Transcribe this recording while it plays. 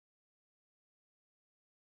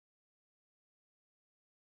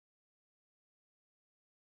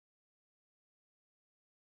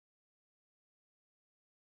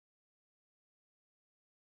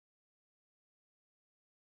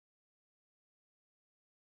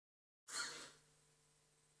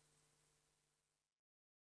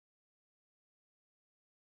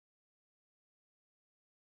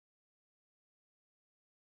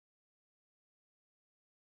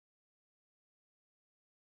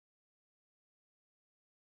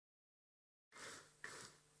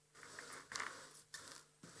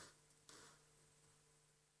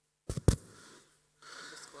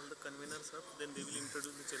Then they will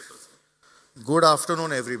introduce the chairperson. Good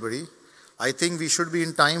afternoon, everybody. I think we should be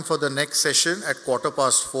in time for the next session at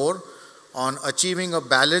 4:15 on achieving a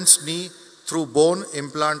balanced knee through bone,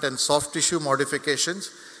 implant and soft tissue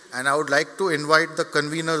modifications. And I would like to invite the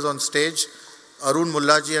conveners on stage, Arun,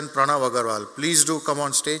 Mullaji and Pranav Agarwal. Please do come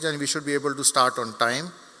on stage and we should be able to start on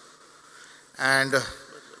time. And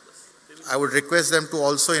I would request them to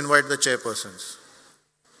also invite the chairpersons.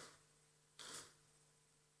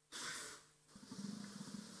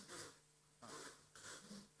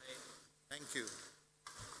 Thank you.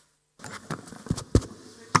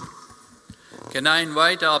 Can I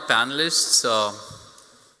invite our panelists,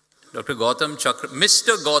 Mr.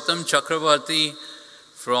 Gautam Chakrabarty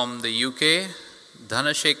from the UK,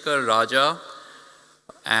 Dhanasekara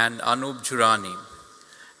and Anoop Jhurani.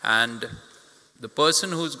 And the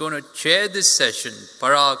person who's going to chair this session,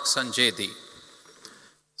 Parag Sancheti.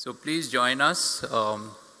 So please join us.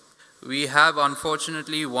 We have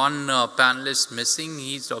unfortunately one panelist missing.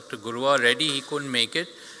 He's Dr. Gurava. Reddy, he couldn't make it.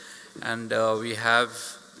 And we have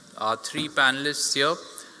our three panelists here.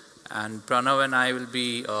 And Pranav and I will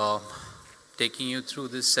be taking you through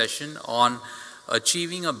this session on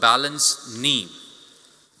achieving a balanced knee,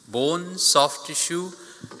 bone, soft tissue,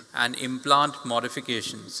 and implant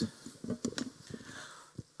modifications.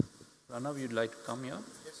 Pranav, you'd like to come here?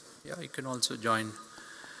 Yes. Yeah, you can also join.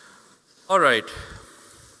 All right.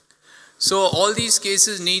 So all these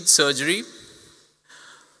cases need surgery.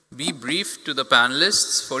 Be brief to the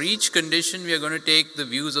panelists. For each condition, we are going to take the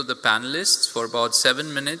views of the panelists for about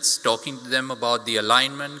 7 minutes, talking to them about the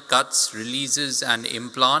alignment, cuts, releases, and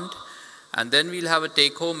implant. And then we'll have a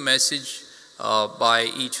take-home message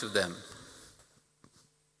by each of them.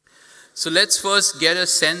 So let's first get a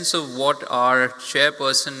sense of what our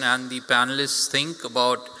chairperson and the panelists think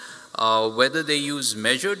about whether they use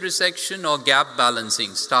measured resection or gap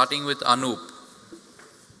balancing, starting with Anoop.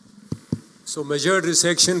 So measured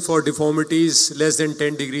resection for deformities less than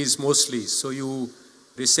 10 degrees mostly. So you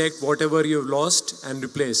resect whatever you've lost and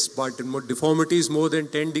replace. But in deformities more than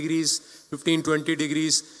 10 degrees, 15, 20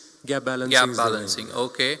 degrees, gap balancing. Gap balancing,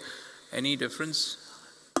 okay. Any difference?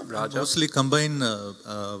 Raja? Mostly combine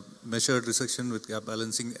measured resection with gap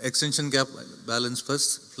balancing. Extension gap balance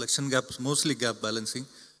first, flexion gap, mostly gap balancing.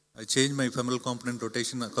 I change my femoral component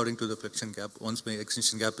rotation according to the flexion gap once my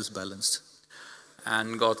extension gap is balanced.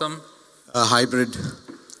 And Gautam? A hybrid,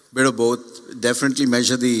 bit of both. Definitely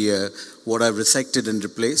measure the what I've resected and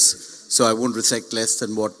replace. So I won't resect less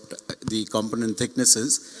than what the component thickness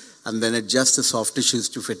is, and then adjust the soft tissues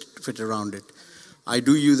to fit around it. I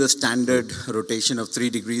do use a standard rotation of 3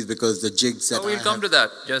 degrees because the jigs that we'll come to that.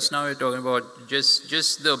 Just now we're talking about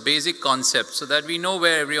just the basic concept so that we know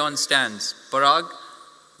where everyone stands. Parag?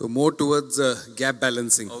 So more towards gap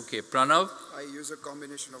balancing. Okay. Pranav? I use a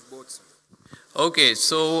combination of both. Okay,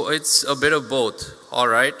 so it's a bit of both. All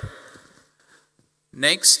right.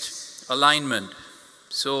 Next, alignment.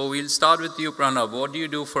 So we'll start with you, Pranav. What do you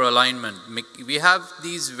do for alignment? We have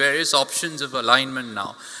these various options of alignment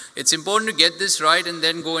now. It's important to get this right and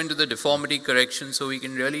then go into the deformity correction so we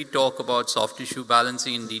can really talk about soft tissue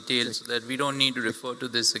balancing in detail so that we don't need to refer to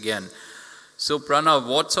this again. So Pranav,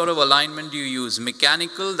 what sort of alignment do you use?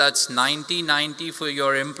 Mechanical, that's 90-90 for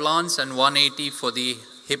your implants and 180 for the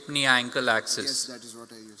hip knee ankle axis. Yes, that is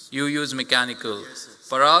what I use. You use mechanical. Yes, yes.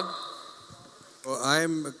 Parag? Oh, I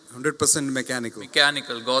am 100% mechanical.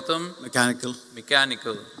 Mechanical. Gautam? Mechanical.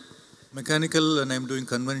 Mechanical. Mechanical, and I'm doing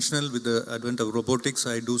conventional. With the advent of robotics,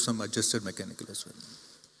 I do some adjusted mechanical as well.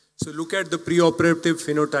 So look at the preoperative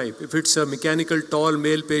phenotype. If it's a mechanical tall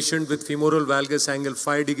male patient with femoral valgus angle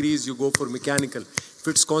 5 degrees, you go for mechanical. If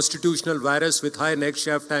it's constitutional varus with high neck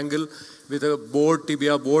shaft angle, with a bored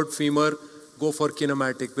tibia, bored femur, go for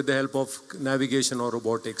kinematic with the help of navigation or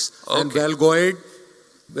robotics. Okay. And valgoid,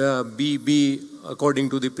 be according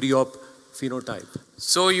to the pre-op phenotype.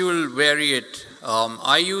 So you will vary it.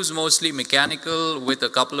 I use mostly mechanical with a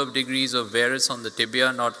couple of degrees of varus on the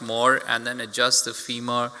tibia, not more, and then adjust the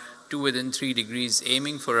femur to within 3 degrees,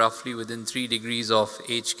 aiming for roughly within 3 degrees of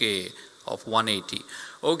HKA of 180.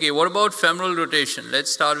 Okay, what about femoral rotation? Let's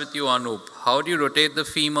start with you, Anoop. How do you rotate the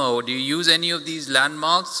femur? Do you use any of these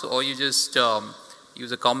landmarks or you just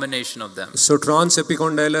use a combination of them? So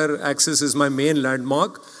transepicondylar axis is my main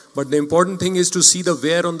landmark, but the important thing is to see the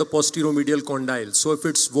wear on the posteromedial condyle. So if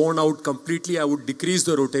it's worn out completely, I would decrease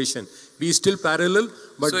the rotation. Be still parallel,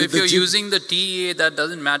 but so if you're using the TEA, that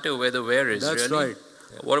doesn't matter where the wear is, That's really? Right.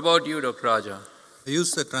 Yeah. What about you, Dr. Raja? I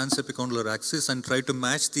use the transepicondylar axis and try to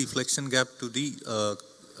match the flexion gap to the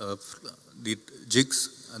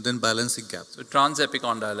jigs and then balancing gap. So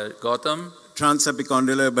transepicondylar. Gautam?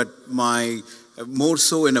 Transepicondylar, but my more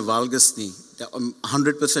so in a valgus knee.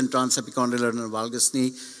 100% transepicondylar in a valgus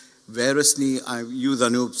knee. Varus knee, I use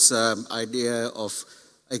Anoop's idea of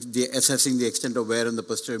assessing the extent of wear in the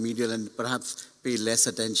posterior medial and perhaps pay less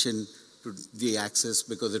attention to the axis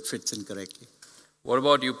because it fits in correctly. What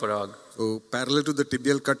about you, Parag? So parallel to the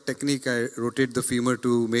tibial cut technique, I rotate the femur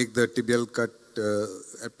to make the tibial cut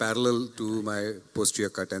parallel to my posterior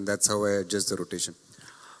cut, and that's how I adjust the rotation.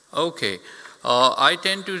 Okay. I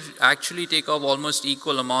tend to actually take off almost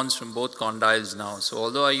equal amounts from both condyles now. So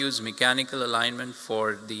although I use mechanical alignment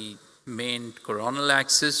for the main coronal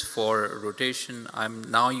axis for rotation, I'm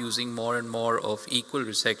now using more and more of equal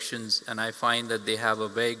resections, and I find that they have a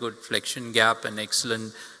very good flexion gap and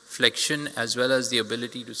excellent flexion as well as the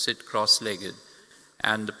ability to sit cross-legged.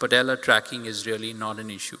 And the patella tracking is really not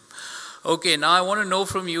an issue. Okay, now I want to know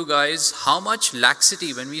from you guys how much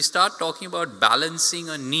laxity, when we start talking about balancing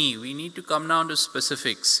a knee, we need to come down to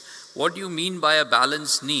specifics. What do you mean by a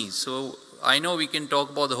balanced knee? So I know we can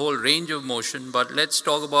talk about the whole range of motion, but let's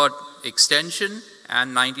talk about extension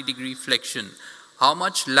and 90-degree flexion. How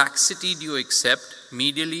much laxity do you accept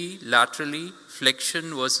medially, laterally,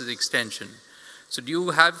 flexion versus extension? So do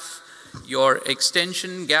you have your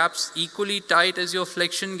extension gaps equally tight as your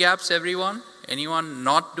flexion gaps, everyone? Anyone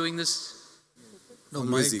not doing this? No,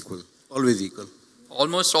 always equal. Always equal.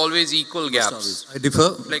 Almost always equal gaps. I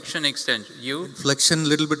differ. Flexion, extension. You? Flexion,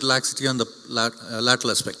 little bit laxity on the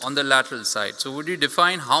lateral aspect. On the lateral side. So would you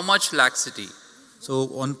define how much laxity? So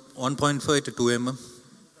 1.5 to 2 mm.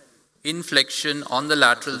 In flexion on the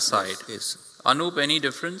lateral side. Yes. Anoop, any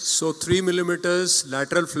difference? So 3 millimeters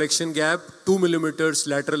lateral flexion gap, 2 millimeters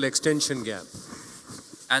lateral extension gap.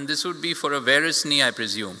 And this would be for a varus knee, I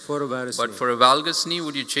presume. For a varus knee. But for a valgus knee,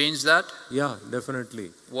 would you change that? Yeah,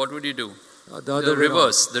 definitely. What would you do? The other way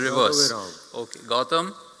reverse. around. The reverse. The other way around. Okay.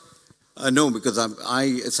 Gautam? No, because I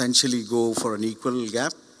essentially go for an equal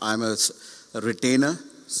gap. I'm a retainer,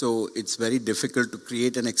 so it's very difficult to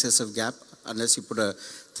create an excessive gap unless you put a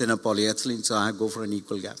thinner polyethylene, so I go for an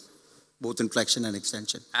equal gap, both in flexion and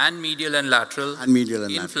extension. And medial and lateral? And medial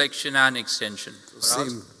and in lateral. flexion and extension?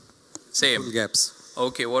 Same. Same. Equal gaps.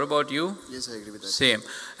 Okay, what about you? Yes, I agree with that. Same.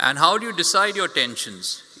 And how do you decide your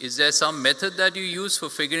tensions? Is there some method that you use for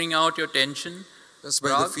figuring out your tension? Just by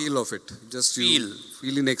the feel of it. Just Feel. you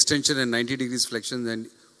feel in extension and 90 degrees flexion, then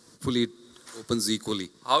fully it opens equally.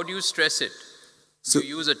 How do you stress it? So, do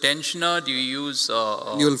you use a tensioner? Do you use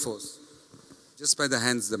Manual force. Just by the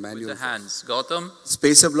hands, the manual with the force. hands? Gautam?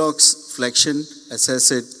 spacer blocks, flexion, assess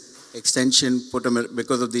it, extension, put them,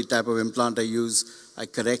 because of the type of implant I use, I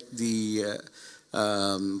correct the,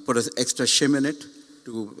 put an extra shim in it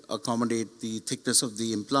to accommodate the thickness of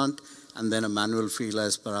the implant, and then a manual feel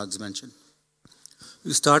as Parag's mentioned.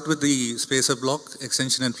 We start with the spacer block,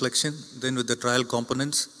 extension and flexion, then with the trial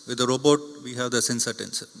components. With the robot, we have the sensor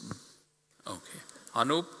tensor. Okay.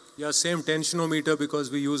 Anoop? Yeah, same tensionometer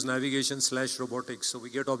because we use navigation / robotics, so we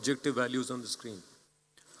get objective values on the screen.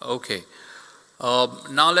 Okay.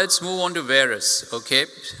 Now let's move on to varus. Okay.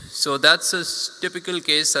 So that's a typical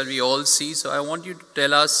case that we all see. So I want you to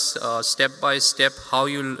tell us step by step how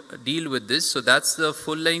you'll deal with this. So that's the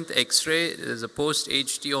full length X-ray. There's a post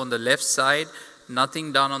HT on the left side,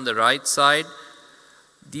 nothing done on the right side.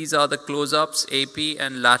 These are the close-ups, AP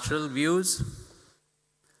and lateral views.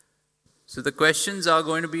 So the questions are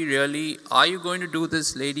going to be really, are you going to do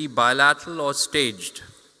this lady bilateral or staged?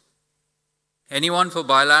 Anyone for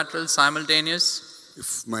bilateral simultaneous?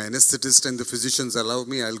 If my anesthetist and the physicians allow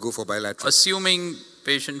me, I'll go for bilateral. Assuming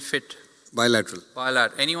patient fit. Bilateral.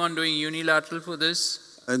 Bilateral. Anyone doing unilateral for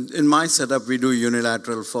this? And in my setup, we do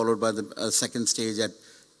unilateral followed by the second stage at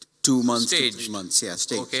 2 months Staged. to 3 months. Yeah,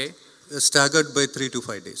 staged. Okay. Staggered by 3 to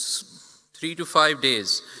 5 days. 3 to 5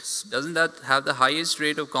 days. Doesn't that have the highest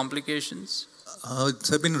rate of complications?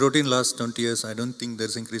 It's been routine last 20 years. I don't think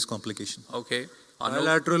there's increased complication. Okay. Anoop?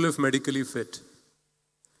 Bilateral if medically fit.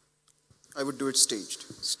 I would do it staged.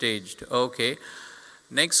 Staged. Okay.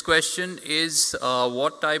 Next question is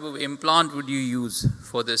what type of implant would you use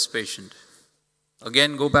for this patient?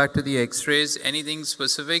 Again, go back to the x-rays. Anything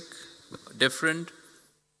specific, different?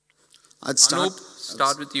 I'd start. Anoop,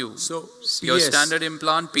 start with you. So Your PS. standard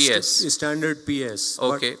implant, PS. Standard PS.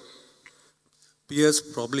 Okay. PS,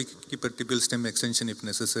 probably keep a tibial stem extension if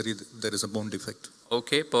necessary. There is a bone defect.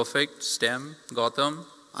 Okay, perfect. Stem. Gautam.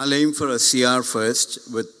 I'll aim for a CR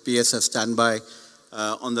first with PS as standby.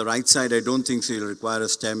 On the right side, I don't think so you'll require a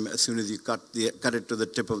stem. As soon as you cut it to the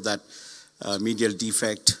tip of that medial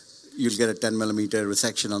defect, you'll get a 10 millimeter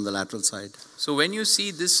resection on the lateral side. So when you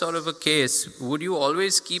see this sort of a case, would you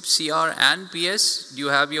always keep CR and PS? Do you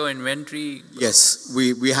have your inventory? Yes,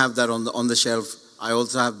 we have that on the shelf. I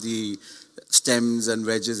also have the stems and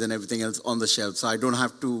wedges and everything else on the shelf. So I don't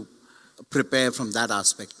have to prepare from that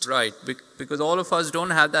aspect. Right, because all of us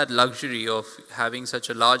don't have that luxury of having such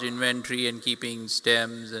a large inventory and keeping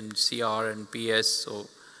stems and CR and PS.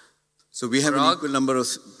 So we have Parag? an equal number of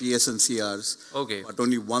PS and CRs, Okay. but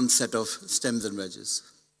only one set of stems and wedges.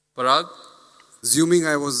 Parag? Assuming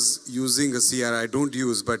I was using a CR, I don't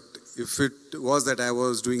use, but if it was that I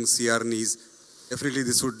was doing CR knees, definitely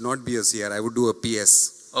this would not be a CR. I would do a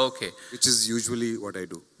PS, Okay. which is usually what I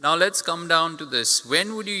do. Now let's come down to this.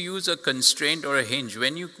 When would you use a constraint or a hinge?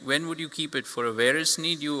 When would you keep it? For a varus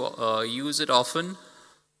knee, do you use it often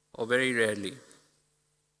or very rarely?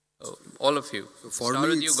 All of you. So for Start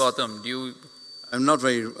me, with you, Gautam. Do you? I'm not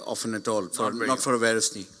very often at all, not for a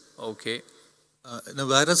varus knee. Okay. In a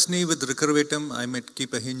varus knee with recurvatum, I might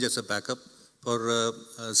keep a hinge as a backup. For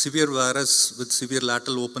severe varus with severe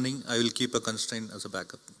lateral opening, I will keep a constraint as a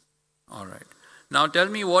backup. All right. Now tell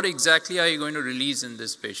me, what exactly are you going to release in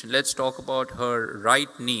this patient? Let's talk about her right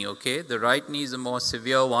knee, okay? The right knee is the more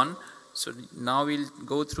severe one. So now we'll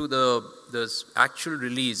go through the actual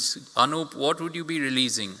release. Anoop, what would you be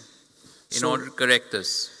releasing in order to correct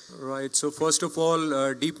this? Right. So first of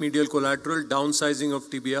all, deep medial collateral, downsizing of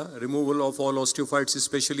tibia, removal of all osteophytes,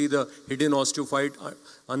 especially the hidden osteophyte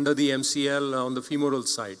under the MCL on the femoral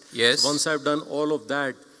side. Yes. So once I've done all of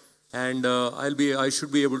that, and I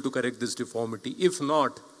should be able to correct this deformity. If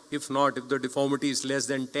the deformity is less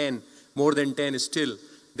than 10, more than 10 still,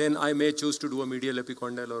 then I may choose to do a medial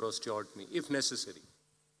epicondyle or osteotomy, if necessary.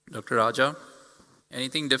 Dr. Raja,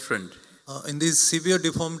 anything different? In these severe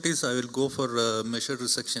deformities, I will go for measured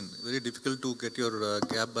resection. Very difficult to get your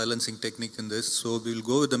gap balancing technique in this. So we will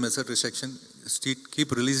go with the measured resection.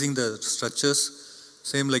 Keep releasing the structures,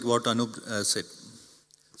 same like what Anoop said.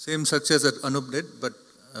 Same structures that Anoop did, but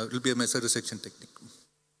it will be a measured resection technique.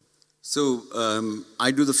 So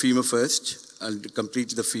I do the femur first. I'll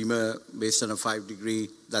complete the femur based on a 5-degree,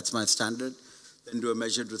 that's my standard. Then do a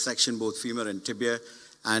measured resection, both femur and tibia.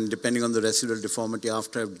 And depending on the residual deformity,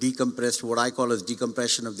 after I've decompressed, what I call as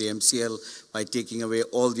decompression of the MCL by taking away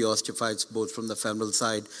all the osteophytes, both from the femoral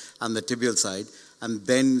side and the tibial side, and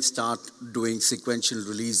then start doing sequential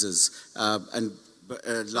releases.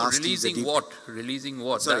 Releasing what? Releasing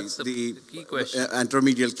what? Sorry, That's the key question.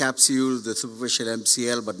 Anteromedial capsule, the superficial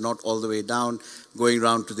MCL, but not all the way down, going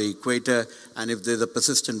round to the equator. And if there's a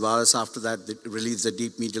persistent varus after that, they release the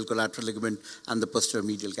deep medial collateral ligament and the posterior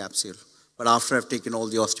medial capsule. But after I've taken all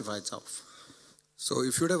the osteophytes off. So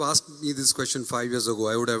if you would have asked me this question 5 years ago,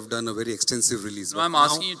 I would have done a very extensive release. No, I'm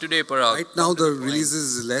asking you today, Parag. Right now the release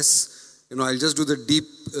is less. I'll just do the deep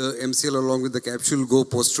MCL along with the capsule, go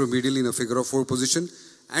posteromedial in a figure of 4 position.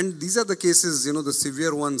 And these are the cases, the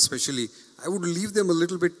severe ones especially. I would leave them a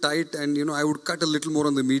little bit tight and, I would cut a little more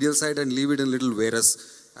on the medial side and leave it a little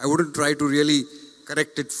varus. I wouldn't try to really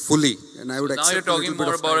correct it fully. And I would Now you're talking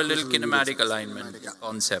more about a little kinematic alignment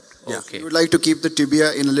concept. Yeah. Okay. You would like to keep the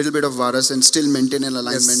tibia in a little bit of varus and still maintain an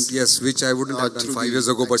alignment. Yes, which I wouldn't have done 5 years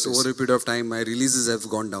ago, but over a period of time, my releases have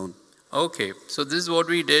gone down. Okay, so this is what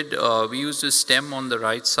we did. We used a stem on the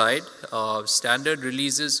right side. Standard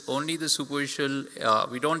releases only the superficial.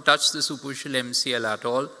 We don't touch the superficial MCL at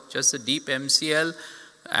all. Just the deep MCL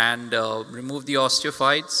and remove the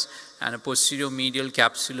osteophytes and a posterior medial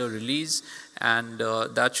capsular release, and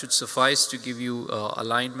that should suffice to give you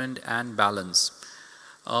alignment and balance.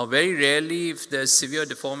 Very rarely, if there's severe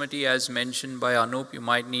deformity, as mentioned by Anoop, you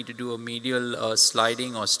might need to do a medial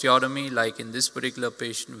sliding osteotomy, like in this particular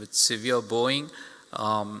patient with severe bowing.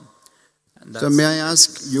 So may I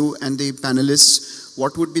ask you and the panelists,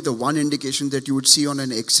 what would be the one indication that you would see on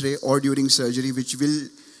an X-ray or during surgery which will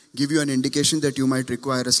give you an indication that you might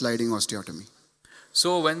require a sliding osteotomy?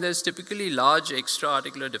 So when there's typically large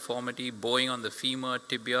extra-articular deformity, bowing on the femur,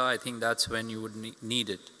 tibia, I think that's when you would need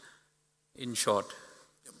it, in short.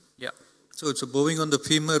 Yeah. So it's a bowing on the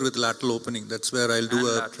femur with lateral opening. That's where I'll do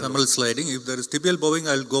a femoral sliding. If there is tibial bowing,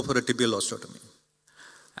 I'll go for a tibial osteotomy.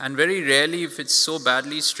 And very rarely, if it's so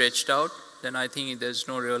badly stretched out, then I think there's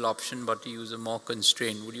no real option but to use a more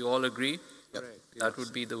constraint. Would you all agree? Yep. That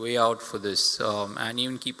would be the way out for this, and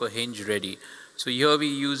even keep a hinge ready. So here we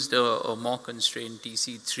used a more constrained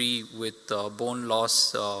TC3 with bone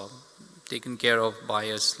loss taken care of by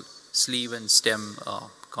a sleeve and stem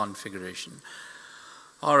configuration.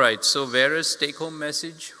 All right, so Varus take-home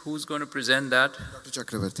message. Who's going to present that? Dr.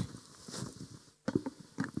 Chakrabarty.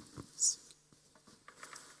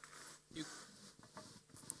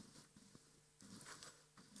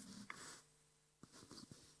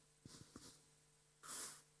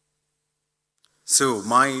 So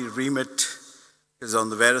my remit is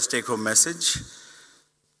on the Varus take-home message.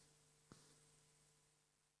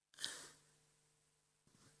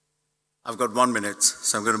 I've got 1 minute,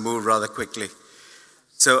 so I'm going to move rather quickly.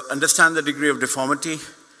 So understand the degree of deformity.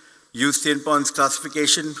 Use Thin Points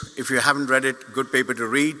classification. If you haven't read it, good paper to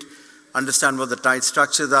read. Understand what the tight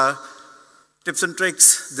structures are. Tips and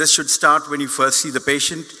tricks. This should start when you first see the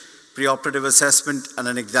patient. Preoperative assessment and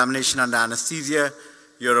an examination under anesthesia.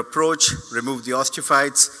 Your approach, remove the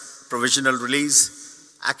osteophytes, provisional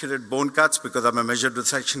release, accurate bone cuts because I'm a measured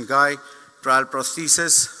resection guy, trial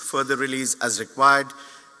prosthesis, further release as required,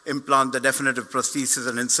 implant the definitive prosthesis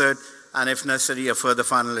and insert, and if necessary, a further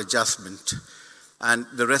final adjustment. And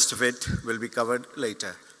the rest of it will be covered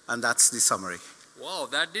later. And that's the summary. Wow,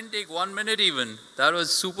 that didn't take 1 minute even. That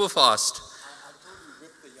was super fast.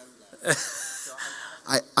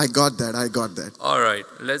 I got that. All right,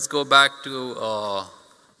 let's go back to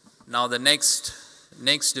now the next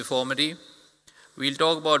deformity. We'll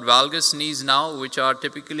talk about valgus knees now, which are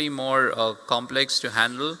typically more complex to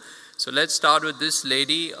handle. So let's start with this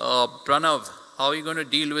lady. Pranav, how are you going to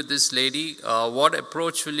deal with this lady? What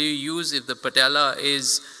approach will you use if the patella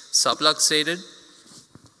is subluxated?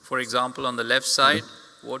 For example, on the left side,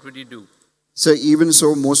 what would you do? So even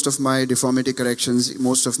so, most of my deformity corrections,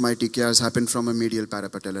 most of my TKRs happen from a medial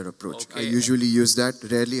parapatellar approach. Okay. I usually use that.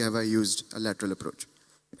 Rarely have I used a lateral approach.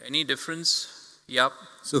 Any difference? Yep.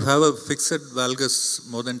 So if I have a fixed valgus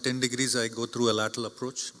more than 10 degrees, I go through a lateral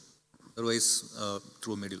approach. Otherwise,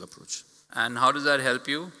 through a medial approach. And how does that help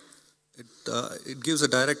you? It gives a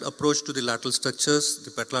direct approach to the lateral structures.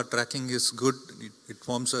 The patellar tracking is good. It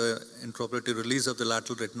forms an intraoperative release of the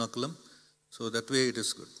lateral retinaculum. So that way it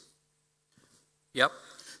is good. Yep.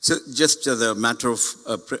 So just as a matter of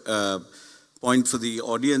point for the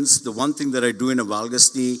audience, the one thing that I do in a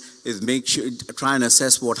valgus knee is try and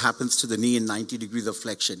assess what happens to the knee in 90 degrees of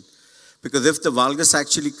flexion. Because if the valgus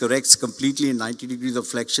actually corrects completely in 90 degrees of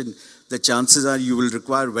flexion, the chances are you will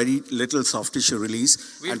require very little soft tissue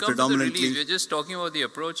release. We'll and come predominantly, to the release. We're just talking about the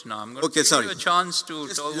approach now. I'm going to give you a chance to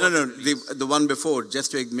talk about No, the release. the one before,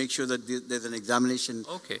 just to make sure that there's an examination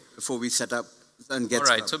before we set up and get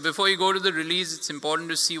started. So before you go to the release, it's important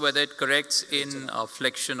to see whether it corrects in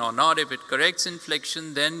flexion or not. If it corrects in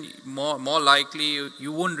flexion, then more likely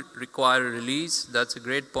you wouldn't require a release. That's a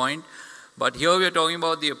great point. But here we are talking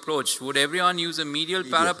about the approach. Would everyone use a medial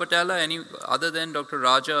parapatellar, any other than Dr.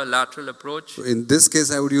 Raja, a lateral approach? So in this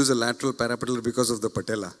case, I would use a lateral parapatellar because of the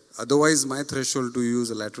patella. Otherwise, my threshold to use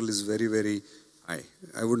a lateral is very, very high.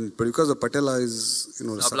 I wouldn't, but because the patella is,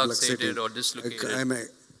 subluxated or dislocated. I'm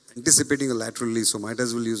anticipating a lateral release, so might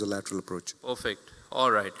as well use a lateral approach. Perfect. All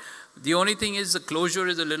right. The only thing is the closure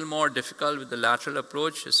is a little more difficult with the lateral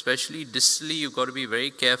approach, especially distally. You've got to be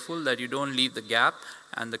very careful that you don't leave the gap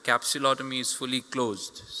and the capsulotomy is fully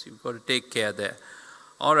closed. So you've got to take care there.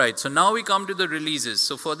 All right. So now we come to the releases.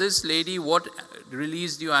 So for this lady, what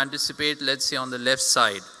release do you anticipate, let's say on the left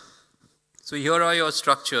side? So here are your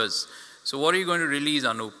structures. So what are you going to release,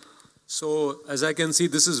 Anoop? So as I can see,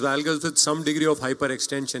 this is valgus with some degree of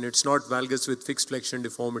hyperextension. It's not valgus with fixed flexion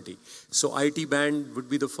deformity. So IT band would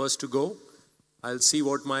be the first to go. I'll see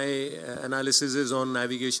what my analysis is on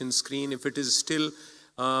navigation screen. If it is still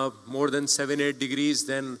more than 7-8 degrees,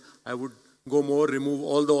 then I would go more, remove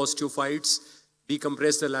all the osteophytes,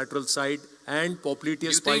 decompress the lateral side, and popliteus. Do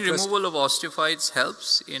you think removal of osteophytes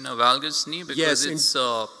helps in a valgus knee? Because it's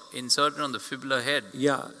inserted on the fibular head.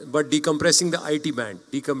 Yeah, but decompressing the IT band.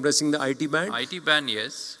 Decompressing the IT band. IT band,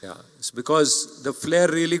 yes. Yeah, it's because the flare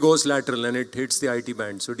really goes lateral and it hits the IT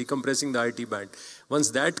band. So decompressing the IT band. Once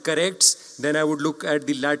that corrects, then I would look at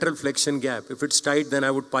the lateral flexion gap. If it's tight, then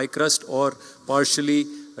I would pie crust or partially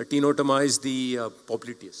tenotomize the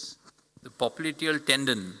popliteus. The popliteal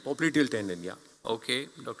tendon. Popliteal tendon, yeah. Okay,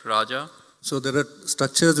 Dr. Raja. So there are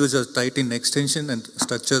structures which are tight in extension and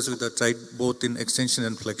structures which are tight both in extension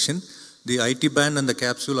and flexion. The IT band and the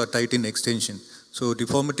capsule are tight in extension. So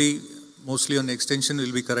deformity mostly on extension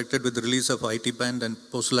will be corrected with the release of IT band and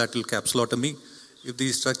posterolateral capsulotomy. If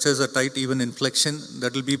these structures are tight even in flexion,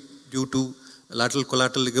 that will be due to lateral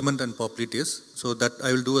collateral ligament and popliteus. So that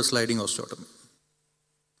I will do a sliding osteotomy.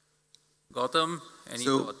 Gautam, any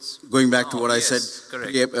thoughts? Going back to what I said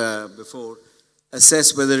before,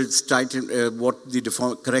 assess whether it's tight, what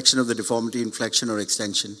the correction of the deformity in flexion or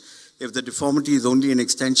extension. If the deformity is only in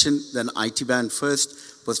extension, then IT band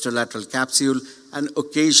first, posterolateral capsule, and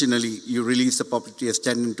occasionally you release the popliteus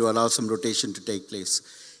tendon to allow some rotation to take place.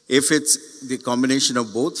 If it's the combination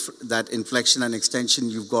of both, that in flexion and extension,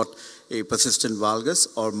 you've got a persistent valgus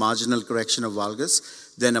or marginal correction of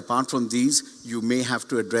valgus, then apart from these, you may have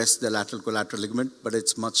to address the lateral collateral ligament, but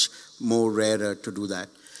it's much more rarer to do that.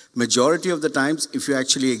 Majority of the times, if you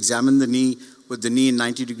actually examine the knee with the knee in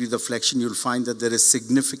 90 degrees of flexion, you'll find that there is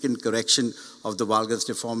significant correction of the valgus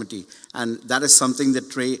deformity. And that is something that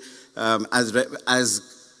as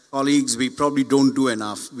colleagues, we probably don't do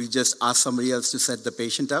enough. We just ask somebody else to set the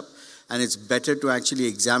patient up. And it's better to actually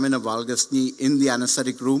examine a valgus knee in the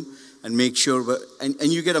anesthetic room and make sure, and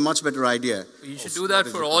you get a much better idea. You should do that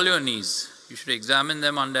for all your knees. You should examine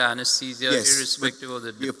them under anesthesia, yes, irrespective of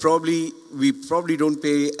the... We probably don't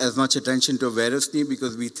pay as much attention to a varus knee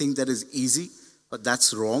because we think that is easy, but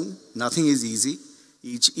that's wrong. Nothing is easy.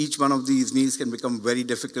 Each one of these knees can become very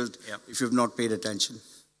difficult if you've not paid attention.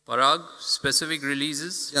 Parag, specific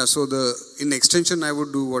releases? Yeah, so in extension, I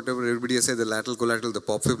would do whatever everybody has said, the lateral collateral, the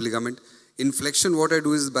pop fib ligament. In flexion, what I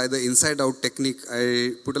do is by the inside-out technique,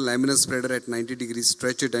 I put a laminar spreader at 90 degrees,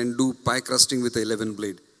 stretch it, and do pie crusting with the 11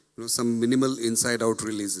 blade. You know, some minimal inside-out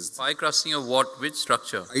releases. Pie crusting of what? Which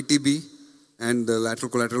structure? ITB and the lateral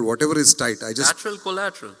collateral, whatever is tight. Lateral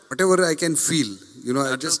collateral? Whatever I can feel. You know,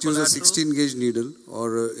 Lateral I just use a 16-gauge needle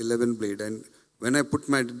or 11 blade, and when I put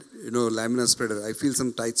my laminar spreader, I feel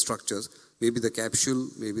some tight structures, maybe the capsule,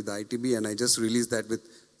 maybe the ITB, and I just release that with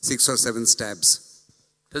 6 or 7 stabs.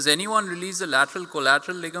 Does anyone release the lateral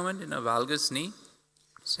collateral ligament in a valgus knee?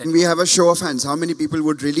 We have a show of hands. How many people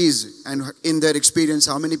would release? And in their experience,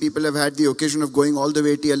 how many people have had the occasion of going all the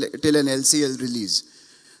way till an LCL release?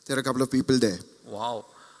 There are a couple of people there. Wow.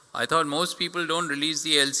 I thought most people don't release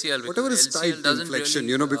the LCL. Whatever is tight in flexion,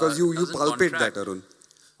 really, because you palpate contract. that, Arun.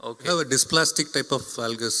 Okay. I have a dysplastic type of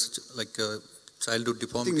valgus, like a childhood I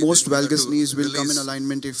deformity. think most valgus knees will come in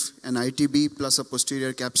alignment if an ITB plus a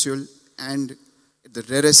posterior capsule and the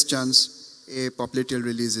rarest chance a popliteal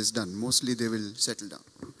release is done. Mostly they will settle down.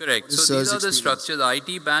 Correct. So these are the structures. The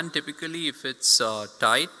IT band typically, if it's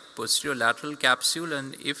tight, posterior lateral capsule,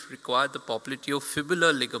 and if required, the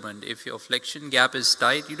popliteofibular ligament. If your flexion gap is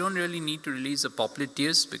tight, you don't really need to release the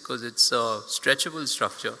popliteus because it's a stretchable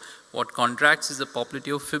structure. What contracts is the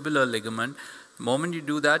popliteofibular ligament. The moment you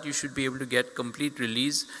do that, you should be able to get complete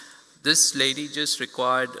release. This lady just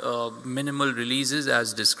required minimal releases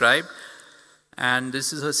as described. And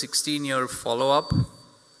this is her 16-year follow-up.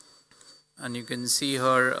 And you can see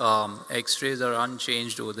her x-rays are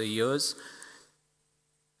unchanged over the years.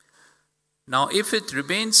 Now, if it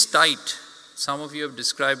remains tight, some of you have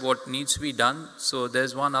described what needs to be done. So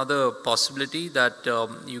there's one other possibility that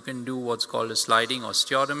you can do what's called a sliding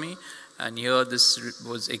osteotomy. And here this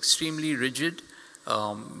was extremely rigid.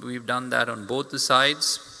 We've done that on both the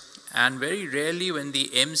sides. And very rarely when the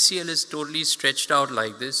MCL is totally stretched out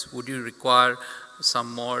like this, would you require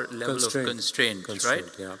some more level of constraint, right?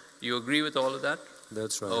 Yeah. You agree with all of that?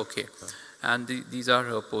 That's right. Okay. Yeah. And these are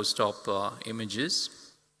her post-op images.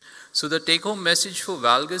 So the take-home message for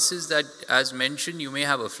valgus is that, as mentioned, you may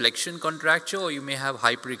have a flexion contracture or you may have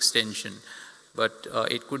hyperextension. But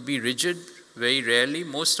it could be rigid, very rarely.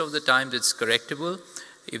 Most of the time it's correctable.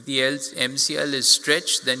 If the MCL is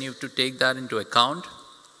stretched, then you have to take that into account.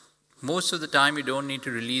 Most of the time you don't need to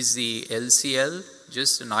release the LCL,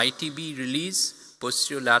 just an ITB release,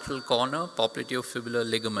 posterior lateral corner, popliteofibular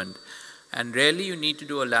ligament. And rarely you need to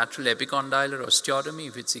do a lateral epicondylar osteotomy.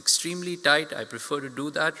 If it's extremely tight, I prefer to do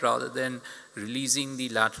that rather than releasing the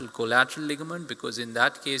lateral collateral ligament, because in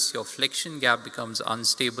that case your flexion gap becomes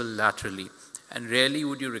unstable laterally. And rarely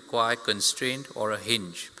would you require constraint or a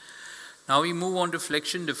hinge. Now we move on to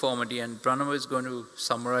flexion deformity, and Pranav is going to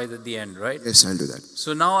summarize at the end, right? Yes, I'll do that.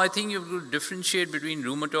 So now I think you have to differentiate between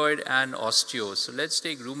rheumatoid and osteo. So let's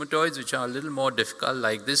take rheumatoids, which are a little more difficult,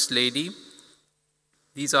 like this lady.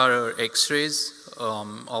 These are her x-rays,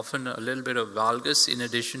 often a little bit of valgus in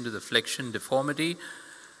addition to the flexion deformity.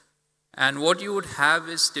 And what you would have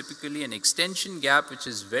is typically an extension gap which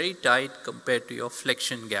is very tight compared to your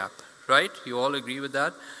flexion gap, right? You all agree with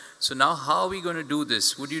that? So now how are we going to do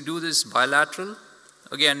this? Would you do this bilateral?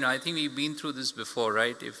 Again, I think we've been through this before,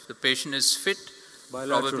 right? If the patient is fit,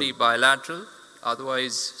 probably bilateral,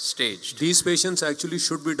 otherwise staged. These patients actually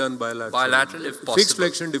should be done bilateral. Bilateral if possible. Fixed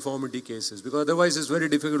flexion deformity cases, because otherwise it's very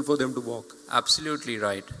difficult for them to walk. Absolutely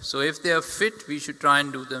right. So if they are fit, we should try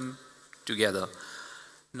and do them together.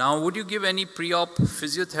 Now, would you give any pre-op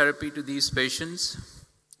physiotherapy to these patients?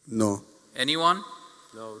 No. Anyone?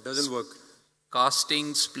 No, it doesn't work.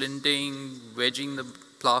 Casting, splinting, wedging the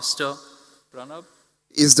plaster. Pranav?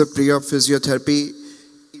 Is the pre-op physiotherapy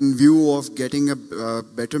in view of getting a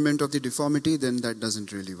betterment of the deformity? Then that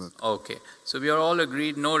doesn't really work. Okay. So we are all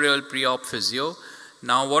agreed, no real pre-op physio.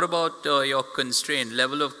 Now what about your constraint,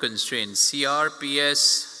 level of constraint? CR,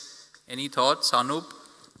 PS, any thoughts? Anoop?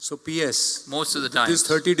 So PS. Most of the time. These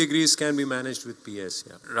 30 degrees can be managed with PS,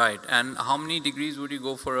 yeah. Right. And how many degrees would you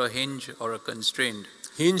go for a hinge or a constraint?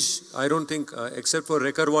 Hinge, I don't think, except for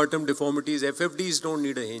recurvatum deformities, FFDs don't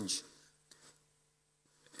need a hinge.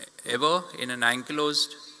 Ever in an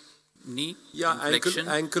ankylosed knee? Yeah, flexion?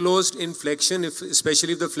 ankylosed in flexion,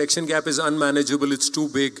 especially if the flexion gap is unmanageable, it's too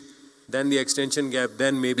big, then the extension gap,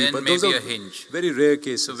 then maybe. Then but maybe those are a hinge. Very rare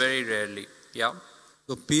cases. So very rarely, yeah.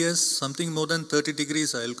 So PS, something more than 30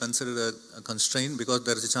 degrees, I'll consider a constraint because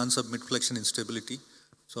there is a chance of mid-flexion instability.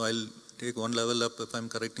 So I'll take one level up if I'm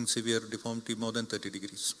correcting severe deformity more than 30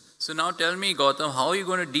 degrees. So now tell me, Gautam, how are you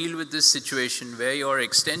going to deal with this situation where your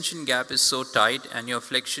extension gap is so tight and your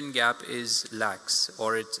flexion gap is lax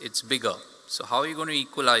or it's bigger? So how are you going to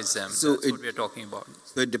equalize them? So that's what we're talking about.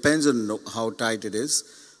 So it depends on how tight it is.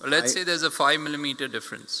 Well, let's say there's a 5 millimeter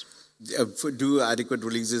difference. Do adequate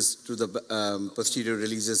releases to the posterior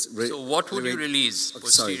releases. So what would you release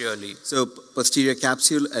posteriorly? So posterior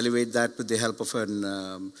capsule, elevate that with the help of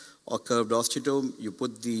an or curved osteotome. You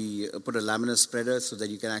put a laminar spreader so that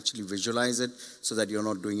you can actually visualize it, so that you're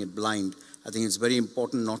not doing it blind. I think it's very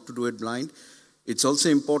important not to do it blind. It's also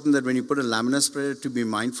important that when you put a laminar spreader, to be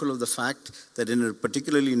mindful of the fact that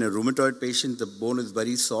particularly in a rheumatoid patient, the bone is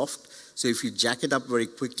very soft. So if you jack it up very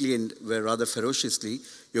quickly and rather ferociously,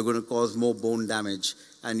 you're going to cause more bone damage,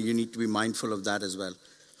 and you need to be mindful of that as well.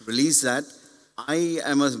 Release that. I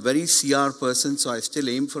am a very CR person, so I still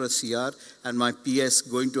aim for a CR, and my PS,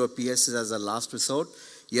 going to a PS is as a last resort.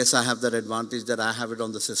 Yes, I have that advantage that I have it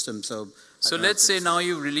on the system. So let's say now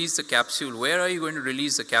you release the capsule. Where are you going to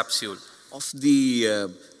release the capsule? Of the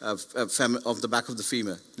back of the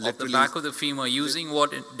femur. Of the back of the femur, using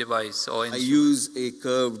what device or instrument? I use a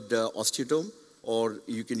curved osteotome, or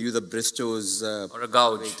you can use a Bristow's or a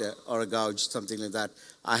gouge, or a gouge, something like that.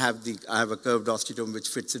 I have a curved osteotome which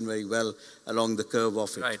fits in very well along the curve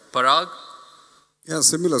of it. Right, Parag. Yeah,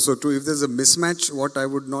 similar. So if there's a mismatch, what I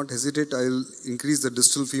would not hesitate, I'll increase the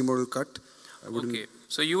distal femoral cut. Okay,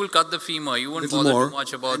 so you will cut the femur. You won't bother too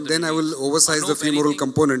much about and then I will oversize the femoral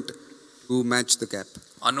component to match the gap.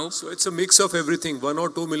 Anoop? So it's a mix of everything. 1 or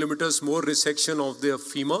 2 millimeters more resection of the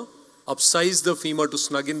femur. Upsize the femur to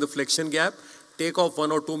snug in the flexion gap. Take off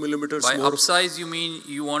 1 or 2 millimeters more. By upsize, you mean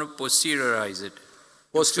you want to posteriorize it.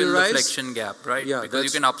 Fill the flexion gap, right? Yeah, because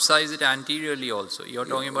you can upsize it anteriorly also. You're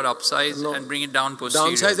talking about upsize and bring it down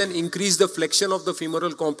posteriorly. Downsize and increase the flexion of the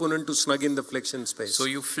femoral component to snug in the flexion space. So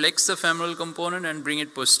you flex the femoral component and bring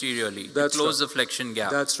it posteriorly to close the flexion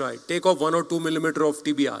gap. That's right. Take off 1 or 2 millimeter of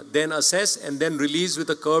tibia, then assess and then release with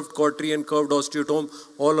a curved cautery and curved osteotome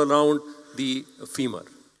all around the femur.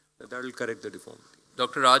 That will correct the deformity.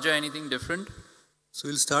 Dr. Raja, anything different? So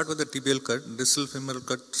we'll start with the tibial cut, distal femoral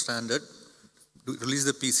cut standard. Release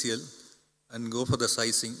the PCL and go for the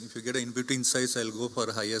sizing. If you get an in-between size, I'll go for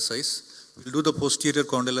a higher size. We'll do the posterior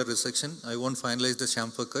condylar resection. I won't finalize the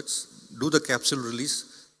chamfer cuts. Do the capsule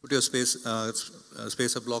release. Put your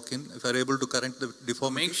spacer block in. If you're able to correct the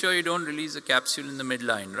deformity. Make sure you don't release the capsule in the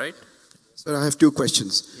midline, right? Sir, I have 2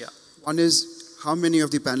 questions. Yeah. One is, how many of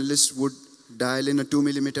the panelists would dial in a 2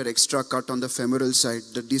 millimeter extra cut on the femoral side,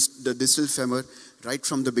 the distal femur, right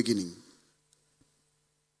from the beginning?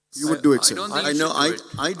 You would do it, sir.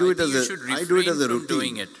 I do it as a routine.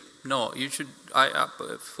 Doing it. No, you should,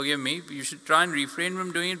 forgive me, you should try and refrain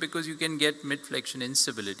from doing it because you can get mid-flexion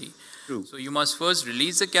instability. True. So you must first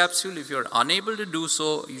release the capsule. If you're unable to do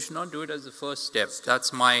so, you should not do it as the first step.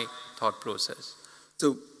 That's my thought process.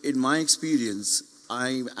 So in my experience,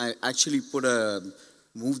 I actually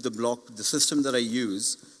move the block, the system that I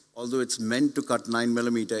use, although it's meant to cut 9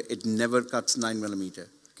 millimeter, it never cuts 9 millimeter.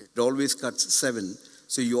 Okay. It always cuts 7.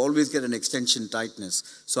 So you always get an extension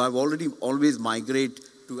tightness. So I've always migrate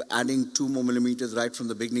to adding 2 more millimeters right from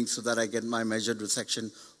the beginning so that I get my measured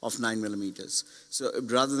resection of 9 millimeters. So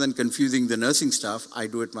rather than confusing the nursing staff, I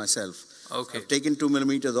do it myself. Okay. I've taken 2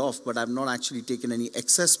 millimeters off, but I've not actually taken any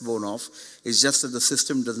excess bone off. It's just that the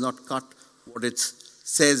system does not cut what it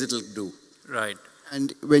says it'll do. Right.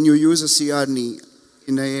 And when you use a CR knee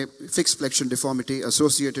in a fixed flexion deformity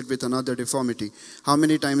associated with another deformity, how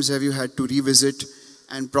many times have you had to revisit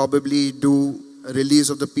and probably do a release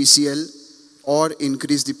of the PCL or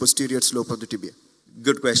increase the posterior slope of the tibia?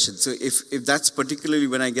 Good question. So if that's particularly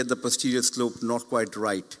when I get the posterior slope not quite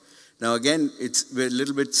right. Now again, it's a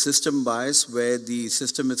little bit system bias where the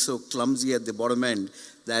system is so clumsy at the bottom end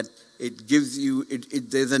that it gives you,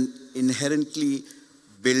 there's an inherently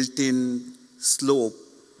built-in slope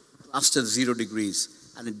after 0 degrees,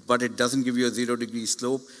 but it doesn't give you a 0 degree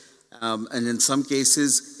slope. And in some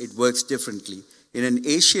cases, it works differently. In an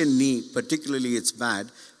Asian knee, particularly, it's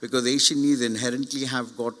bad because Asian knees inherently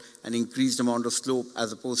have got an increased amount of slope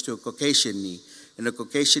as opposed to a Caucasian knee. In a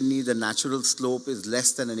Caucasian knee, the natural slope is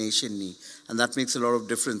less than an Asian knee, and that makes a lot of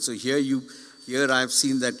difference. So here Here I've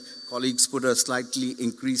seen that colleagues put a slightly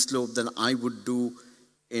increased slope than I would do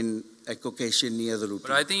in ecchocation near the root.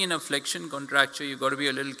 But I think in a flexion contracture, you've got to be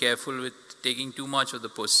a little careful with taking too much of the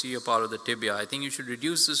posterior part of the tibia. I think you should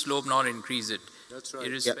reduce the slope, not increase it. That's right.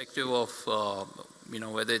 Irrespective of,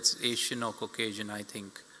 whether it's Asian or Caucasian, I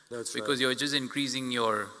think. That's because you're just increasing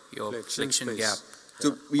your flexion gap.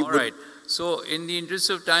 So All right. So in the interest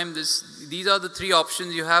of time, these are the three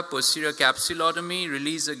options you have: posterior capsulotomy,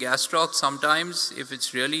 release the gastroc sometimes if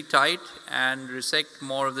it's really tight, and resect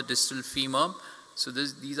more of the distal femur. So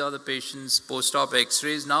these are the patients post-op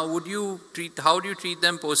X-rays. Now, how do you treat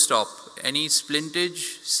them post-op? Any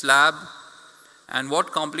splintage, slab, and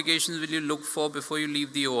what complications will you look for before you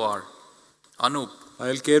leave the OR? Anoop.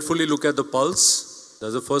 I'll carefully look at the pulse.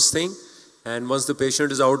 That's the first thing. And once the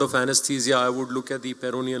patient is out of anesthesia, I would look at the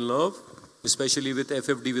peroneal nerve, especially with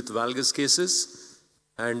FFD with valgus cases.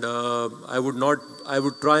 And I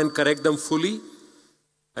would try and correct them fully,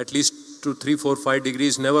 at least to 3, 4, 5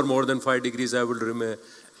 degrees, never more than 5 degrees. I will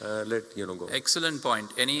let go. Excellent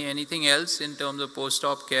point. Anything else in terms of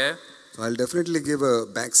post-op care? So I'll definitely give a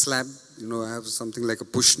back slab. I have something like a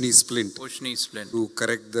push knee splint. Push knee splint. To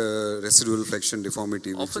correct the residual flexion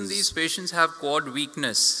deformity. Often these patients have quad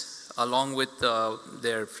weakness along with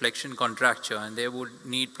their flexion contracture, and they would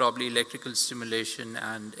need probably electrical stimulation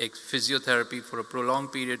and physiotherapy for a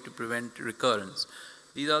prolonged period to prevent recurrence.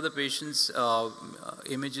 These are the patient's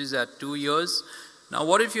images at 2 years. Now,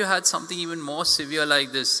 what if you had something even more severe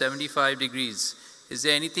like this, 75 degrees? Is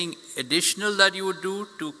there anything additional that you would do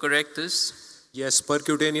to correct this? Yes,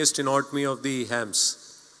 percutaneous tenotomy of the hams.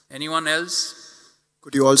 Anyone else?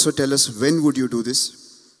 Could you also tell us when would you do this?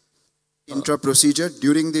 Intra-procedure,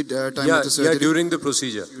 during the time of the surgery? Yeah, during the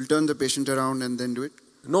procedure. You'll turn the patient around and then do it?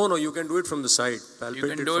 No, you can do it from the side. You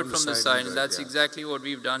can do it from the side, and that's exactly what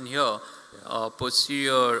we've done here.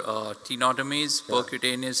 Posterior tenotomies,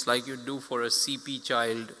 percutaneous, like you do for a CP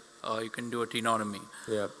child, you can do a tenotomy.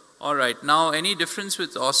 Yeah. All right. Now, any difference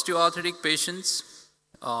with osteoarthritic patients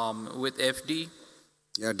with FD?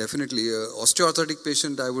 Yeah, definitely. Osteoarthritic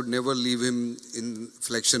patient, I would never leave him in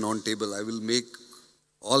flexion on table. I will make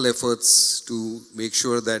all efforts to make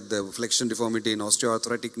sure that the flexion deformity in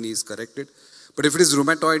osteoarthritic knee is corrected. But if it is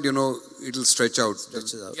rheumatoid, it'll stretch out.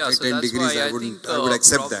 Yeah, by so 10 that's degrees, why I would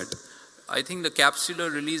accept that. I think the capsular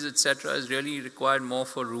release, etc., is really required more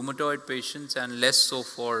for rheumatoid patients and less so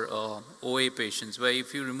for OA patients, where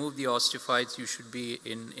if you remove the osteophytes, you should be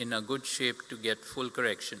in a good shape to get full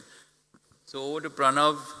correction. So over to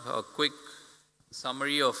Pranav, a quick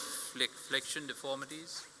summary of flexion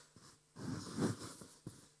deformities.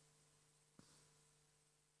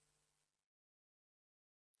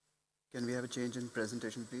 Can we have a change in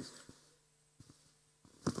presentation, please?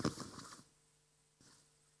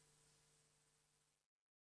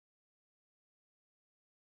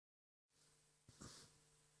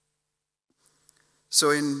 So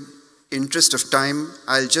in interest of time,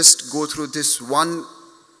 I'll just go through this one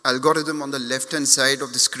algorithm on the left-hand side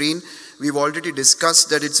of the screen. We've already discussed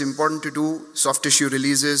that it's important to do soft tissue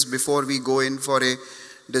releases before we go in for a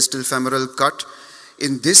distal femoral cut.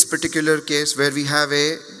 In this particular case, where we have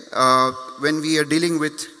when we are dealing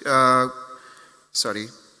with,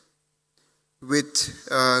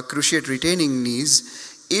 cruciate retaining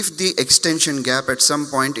knees, if the extension gap at some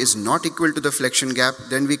point is not equal to the flexion gap,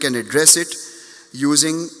 then we can address it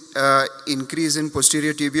using increase in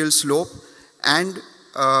posterior tibial slope and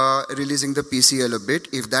releasing the PCL a bit.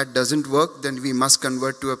 If that doesn't work, then we must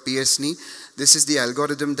convert to a PS knee. This is the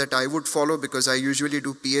algorithm that I would follow because I usually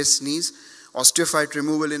do PS knees. Osteophyte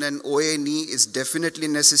removal in an OA knee is definitely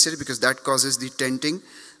necessary because that causes the tenting.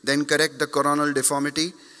 Then correct the coronal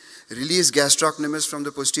deformity. Release gastrocnemius from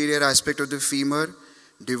the posterior aspect of the femur.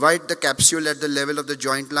 Divide the capsule at the level of the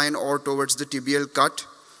joint line or towards the tibial cut.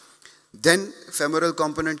 Then femoral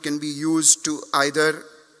component can be used to either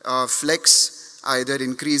flex, either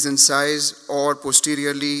increase in size or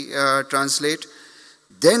posteriorly translate.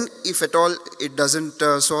 Then if at all it doesn't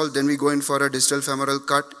solve, then we go in for a distal femoral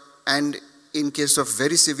cut, and in case of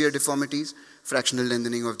very severe deformities, fractional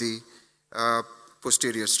lengthening of the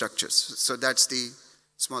posterior structures. So that's the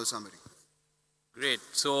small summary. Great.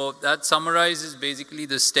 So that summarizes basically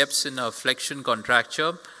the steps in a flexion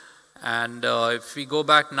contracture. And if we go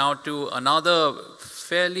back now to another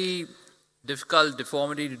fairly difficult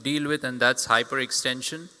deformity to deal with, and that's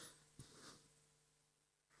hyperextension.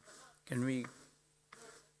 Can we?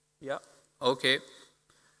 Yeah. Okay.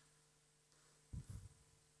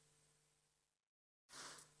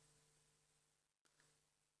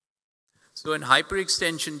 So in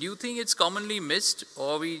hyperextension, do you think it's commonly missed,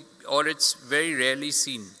 or it's very rarely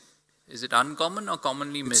seen? Is it uncommon or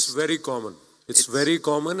commonly missed? It's very common. It's very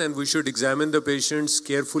common, and we should examine the patients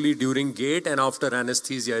carefully during gait and after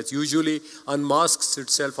anesthesia. It usually unmasks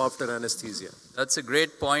itself after anesthesia. That's a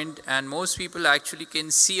great point, and most people actually can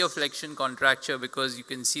see a flexion contracture because you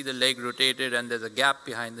can see the leg rotated and there's a gap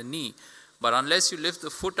behind the knee. But unless you lift the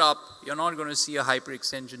foot up, you're not going to see a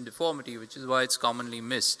hyperextension deformity, which is why it's commonly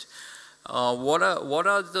missed. What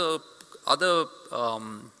are the other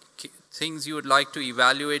things you would like to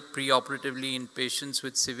evaluate preoperatively in patients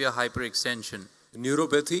with severe hyperextension?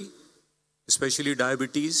 Neuropathy, especially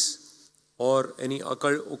diabetes, or any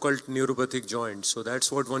occult neuropathic joint. So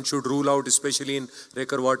that's what one should rule out, especially in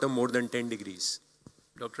recurvatum more than 10 degrees.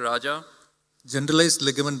 Dr. Raja? Generalized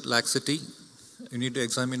ligament laxity. You need to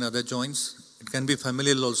examine other joints. It can be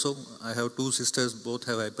familial also. I have two sisters, both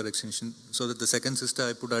have hyperextension. So that the second sister,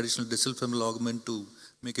 I put additional distal femoral augment to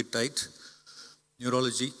make it tight.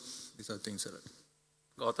 Neurology, these are things.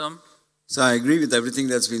 Gautam? So I agree with everything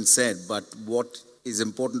that's been said, but what is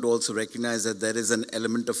important to also recognize that there is an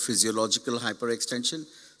element of physiological hyperextension.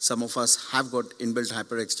 Some of us have got inbuilt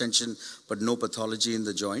hyperextension, but no pathology in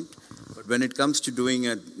the joint. But when it comes to doing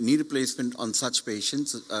a knee replacement on such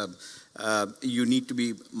patients, you need to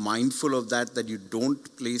be mindful of that you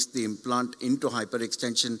don't place the implant into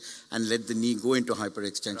hyperextension and let the knee go into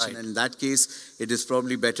hyperextension. Right. And in that case, it is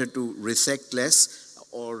probably better to resect less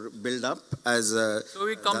or build up as a... So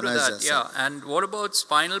we come to that, yeah. And what about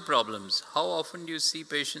spinal problems? How often do you see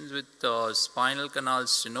patients with spinal canal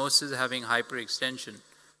stenosis having hyperextension?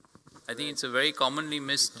 I think it's a very commonly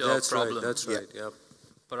missed problem. That's right, yeah.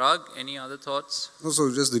 Parag, any other thoughts?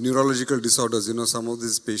 Also, just the neurological disorders, some of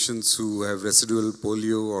these patients who have residual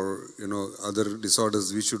polio or, other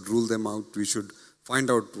disorders, we should rule them out. We should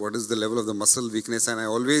find out what is the level of the muscle weakness. And I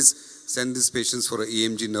always send these patients for an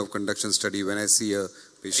EMG nerve conduction study when I see a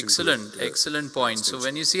patient. Excellent point. So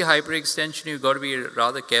when you see hyperextension, you've got to be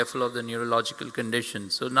rather careful of the neurological condition.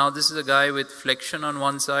 So now this is a guy with flexion on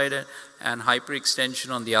one side and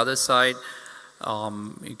hyperextension on the other side.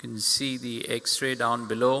 You can see the X-ray down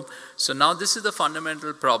below. So now this is the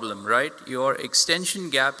fundamental problem, right? Your extension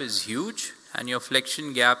gap is huge and your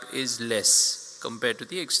flexion gap is less compared to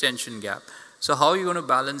the extension gap. So how are you going to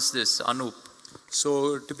balance this, Anoop?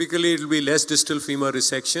 So typically it will be less distal femur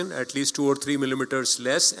resection, at least 2 or 3 millimeters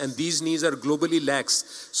less, and these knees are globally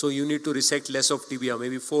lax. So you need to resect less of tibia,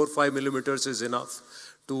 maybe 4 or 5 millimeters is enough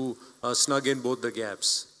to snug in both the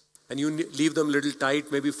gaps. And you leave them a little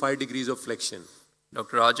tight, maybe 5 degrees of flexion.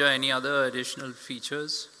 Dr. Raja, any other additional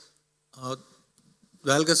features?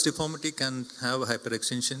 Valgus deformity can have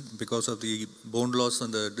hyperextension because of the bone loss on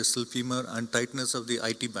the distal femur and tightness of the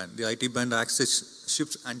IT band. The IT band axis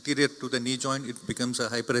shifts anterior to the knee joint, it becomes a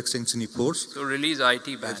hyperextensive force. So release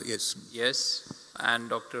IT band? Yes. Yes. And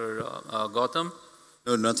Dr. Gautam?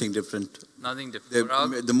 No, nothing different. Nothing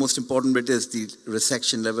different. The most important bit is the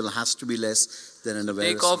resection level has to be less than in a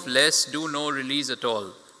varus. Take off less, do no release at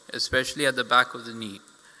all, especially at the back of the knee.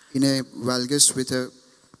 In a valgus with a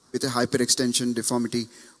hyperextension deformity,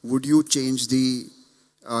 would you change the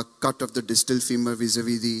cut of the distal femur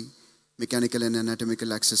vis-a-vis the mechanical and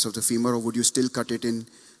anatomical axis of the femur, or would you still cut it in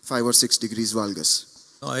 5 or 6 degrees valgus?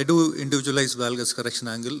 No, I do individualize valgus correction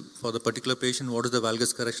angle. For the particular patient, what is the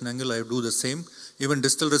valgus correction angle? I do the same. Even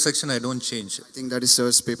distal resection, I don't change. I think that is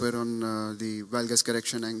Sir's paper on the valgus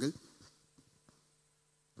correction angle.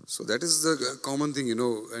 So that is the common thing,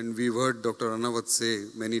 and we've heard Dr. Ranavat say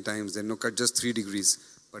many times, cut just 3 degrees.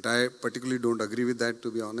 But I particularly don't agree with that,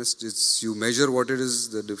 to be honest. It's you measure what it is,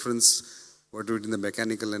 the difference, what it is in the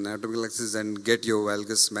mechanical and anatomical axis, and get your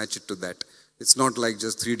valgus, match it to that. It's not like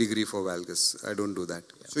just 3 degree for valgus. I don't do that.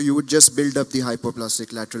 Yeah. So you would just build up the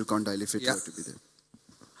hypoplastic lateral condyle if it were to be there.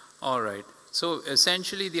 All right. So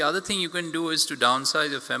essentially the other thing you can do is to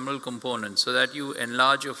downsize the femoral component so that you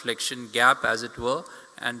enlarge your flexion gap, as it were,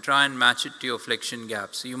 and try and match it to your flexion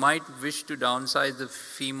gap. So you might wish to downsize the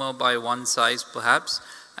femur by 1 size perhaps,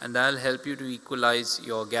 and that'll help you to equalize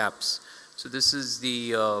your gaps. So this is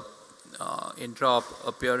the intra-op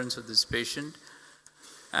appearance of this patient.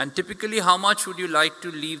 And typically, how much would you like to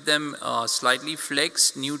leave them slightly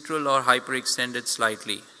flexed, neutral, or hyperextended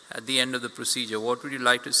slightly at the end of the procedure? What would you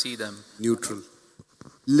like to see them? Neutral.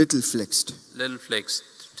 Little flexed. Little flexed.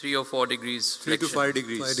 3 or 4 degrees flexion. 3 to 5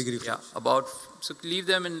 degrees. 5 degrees. Yeah, so leave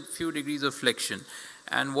them in few degrees of flexion.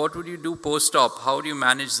 And what would you do post-op? How do you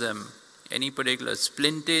manage them? Any particular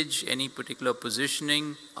splintage, any particular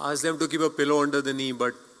positioning? Ask them to keep a pillow under the knee,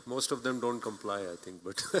 but Most of them don't comply, I think,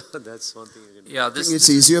 but that's one thing. Yeah, I think it's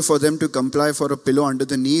easier for them to comply for a pillow under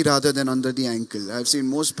the knee rather than under the ankle. I've seen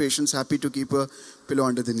most patients happy to keep a pillow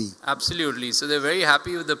under the knee. Absolutely. So they're very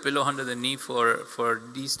happy with the pillow under the knee for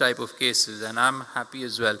these type of cases, and I'm happy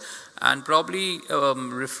as well. And probably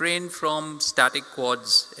refrain from static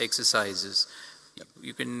quads exercises.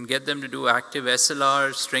 You can get them to do active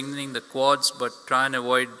SLR, strengthening the quads, but try and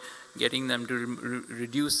avoid getting them to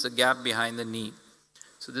reduce the gap behind the knee.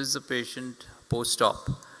 So this is a patient post-op.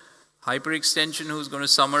 Hyperextension, who's going to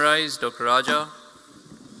summarize? Dr. Raja.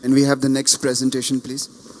 And we have the next presentation, please.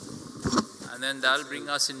 And then that'll bring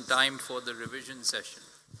us in time for the revision session.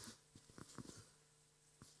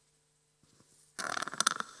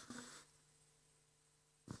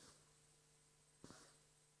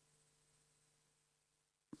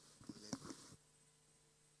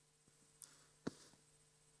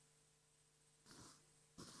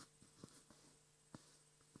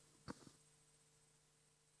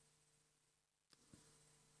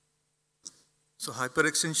 So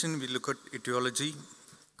hyperextension, we look at etiology.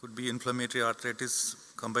 Could be inflammatory arthritis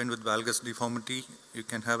combined with valgus deformity. You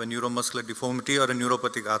can have a neuromuscular deformity or a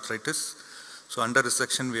neuropathic arthritis. So under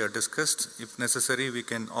resection, we have discussed. If necessary, we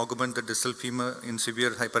can augment the distal femur in severe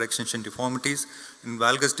hyperextension deformities. In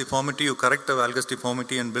valgus deformity, you correct the valgus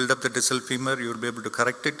deformity and build up the distal femur, you will be able to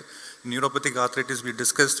correct it. In neuropathic arthritis, we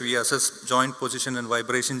discussed, we assess joint position and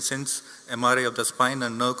vibration sense, MRI of the spine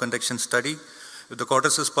and nerve conduction study. If the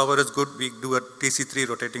cortices power is good, we do a TC3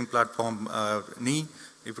 rotating platform knee.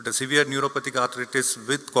 If it is severe neuropathic arthritis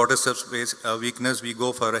with corticeps weakness, we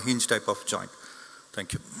go for a hinge type of joint.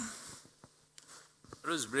 Thank you. That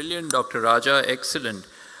was brilliant, Dr. Raja. Excellent.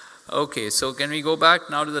 Okay, so can we go back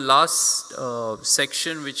now to the last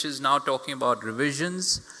section, which is now talking about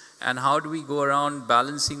revisions and how do we go around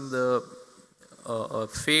balancing the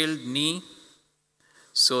failed knee.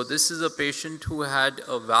 So this is a patient who had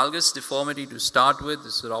a valgus deformity to start with.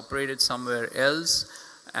 This was operated somewhere else.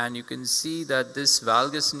 And you can see that this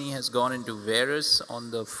valgus knee has gone into varus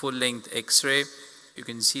on the full-length X-ray. You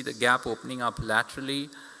can see the gap opening up laterally.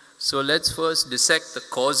 So let's first dissect the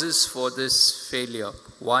causes for this failure.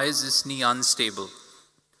 Why is this knee unstable?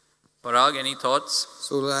 Parag, any thoughts?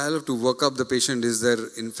 So I'll have to work up the patient. Is there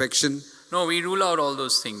infection? No, we rule out all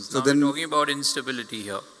those things. So now then, we're talking about instability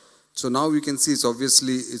here. So now we can see it's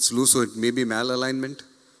obviously it's loose, so it may be malalignment,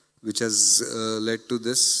 which has led to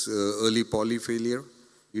this early poly failure,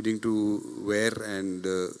 leading to wear and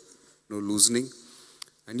loosening.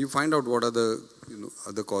 And you find out what are the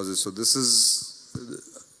other causes. So this is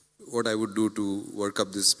what I would do to work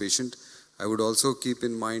up this patient. I would also keep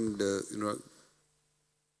in mind,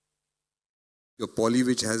 your poly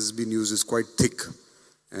which has been used is quite thick.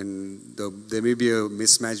 And there may be a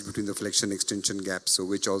mismatch between the flexion extension gaps, so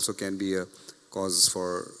which also can be a cause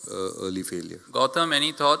for early failure. Gautam,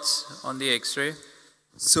 any thoughts on the X-ray?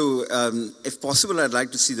 So, if possible, I'd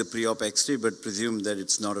like to see the pre-op X-ray, but presume that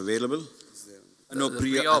it's not available. No,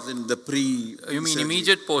 pre-op. The pre. You mean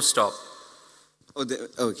immediate post-op? Oh,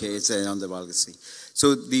 okay, it's on the valgus.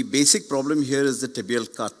 So the basic problem here is the tibial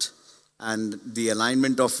cut, and the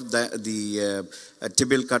alignment of the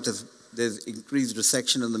tibial cut is. There's increased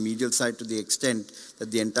resection on the medial side to the extent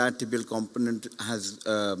that the entire tibial component has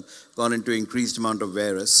gone into increased amount of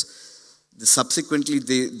varus. Subsequently,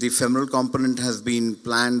 the femoral component has been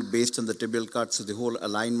planned based on the tibial cut, so the whole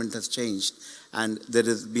alignment has changed, and there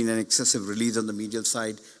has been an excessive release on the medial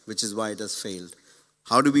side, which is why it has failed.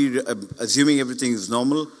 How do we, assuming everything is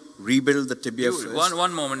normal, rebuild the tibia first?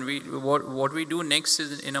 One moment. What we do next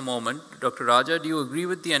is in a moment. Dr. Raja, do you agree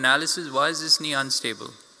with the analysis? Why is this knee unstable?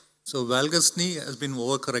 So valgus knee has been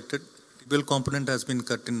overcorrected. Tibial component has been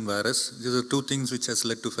cut in varus. These are two things which has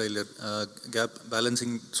led to failure. Gap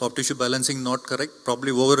balancing, soft tissue balancing not correct,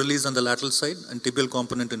 probably over-release on the lateral side and tibial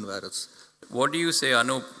component in varus. What do you say,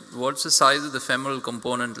 Anoop? What's the size of the femoral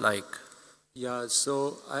component like? Yeah,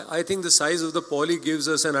 so I think the size of the poly gives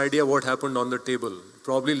us an idea what happened on the table.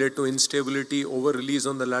 Probably led to instability, over-release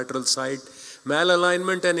on the lateral side.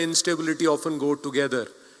 Malalignment and instability often go together.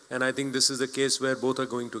 And I think this is the case where both are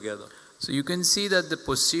going together. So you can see that the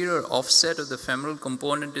posterior offset of the femoral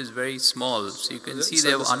component is very small. So you can see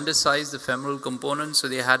they have undersized the femoral component, so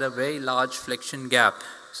they had a very large flexion gap.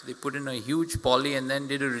 So they put in a huge poly and then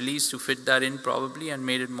did a release to fit that in probably and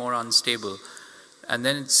made it more unstable. And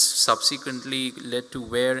then it's subsequently led to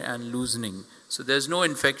wear and loosening. So there's no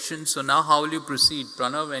infection. So now how will you proceed?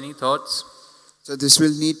 Pranav, any thoughts? So this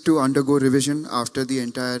will need to undergo revision after the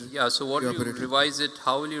entire... Yeah, so what do you revise it?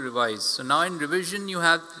 How will you revise? So now in revision you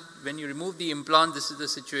have, when you remove the implant, this is the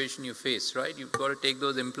situation you face, right? You've got to take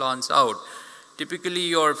those implants out. typically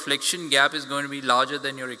your flexion gap is going to be larger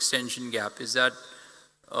than your extension gap. Is that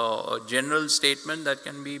a general statement that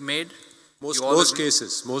can be made? Most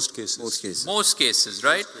cases,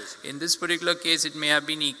 right? In this particular case, it may have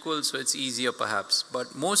been equal, so it's easier perhaps.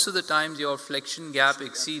 But most of the times, your flexion gap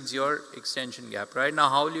exceeds your extension gap, right? Now,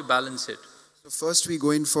 how will you balance it? So first, we go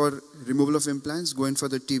in for removal of implants, go in for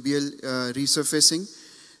the tibial resurfacing,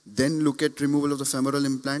 then look at removal of the femoral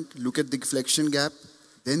implant, look at the flexion gap,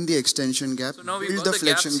 then the extension gap, so now we've build got the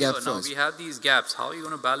flexion gap here. first. Now we have these gaps. How are you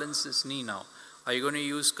going to balance this knee now? Are you going to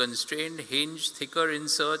use constrained, hinge, thicker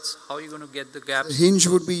inserts? How are you going to get the gaps? The hinge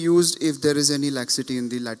would be used if there is any laxity in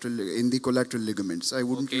the collateral ligaments. I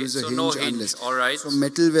wouldn't use a so hinge, no hinge. unless. All right. So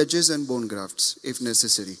metal wedges and bone grafts, if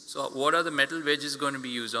necessary. So what are the metal wedges going to be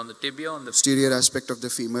used on the tibia, on the Posterior aspect of the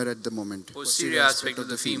femur at the moment. posterior aspect of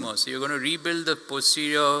the femur? So you're going to rebuild the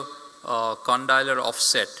posterior condylar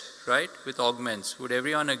offset, right, with augments. Would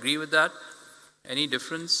everyone agree with that? Any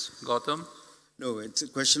difference, Gautam? No, it's a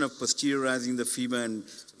question of posteriorizing the femur and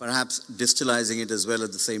perhaps distalizing it as well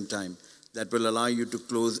at the same time. That will allow you to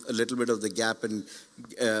close a little bit of the gap and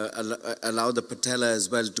allow the patella as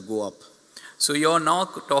well to go up. So you're now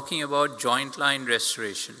talking about joint line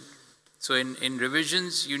restoration. So in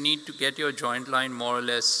revisions, you need to get your joint line more or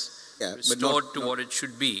less restored to what it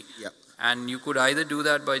should be. Yeah. And you could either do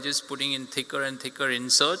that by just putting in thicker and thicker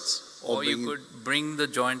inserts, or you could bring the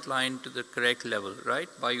joint line to the correct level, right,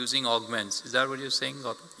 by using augments. Is that what you're saying,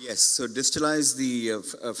 Gautam? Yes, so distalize the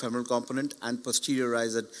femoral component and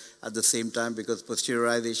posteriorize it at the same time, because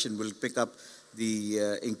posteriorization will pick up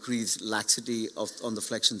the increased laxity on the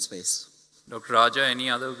flexion space. Dr. Raja,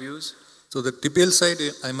 any other views? So the tibial side,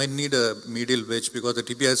 I might need a medial wedge because the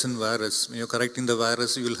tibia is in varus. When you're correcting the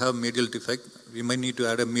varus, you will have medial defect. We might need to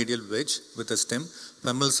add a medial wedge with a stem.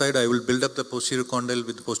 Femoral side, I will build up the posterior condyle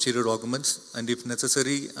with posterior augments, and if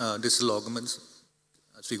necessary, distal augments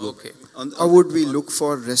as we go. Okay. How would we look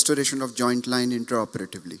for restoration of joint line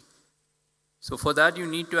intraoperatively? So for that, you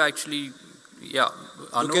need to actually,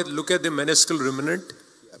 Look at the meniscal remnant,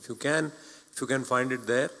 if you can find it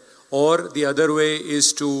there. Or the other way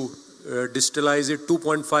is to distalize it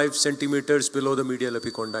 2.5 centimeters below the medial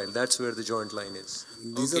epicondyle. That's where the joint line is.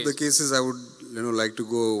 These are the cases I would like to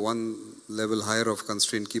go one level higher of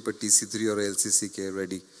constraint, keep a TC3 or LCCK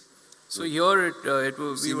ready. So here we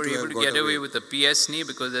were able to get away with the PS knee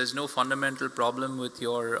because there's no fundamental problem with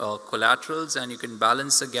your collaterals, and you can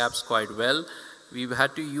balance the gaps quite well. We've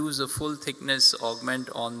had to use a full thickness augment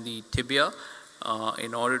on the tibia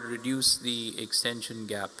in order to reduce the extension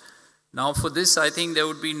gap. Now for this, I think there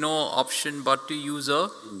would be no option but to use a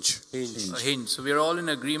hinge. So we're all in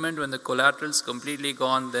agreement, when the collateral is completely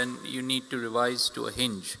gone, then you need to revise to a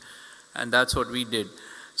hinge. And that's what we did.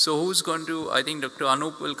 So who's going to, I think Dr.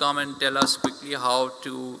 Anoop will come and tell us quickly how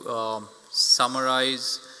to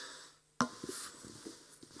summarize,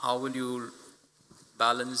 how will you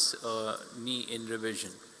balance knee in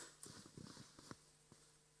revision.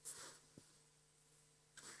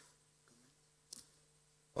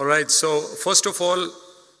 All right, so first of all,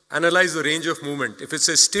 analyze the range of movement. If it's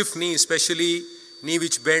a stiff knee, especially knee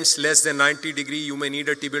which bends less than 90 degrees, you may need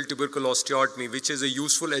a tibial tubercle osteotomy, which is a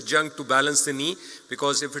useful adjunct to balance the knee,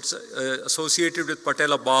 because if it's associated with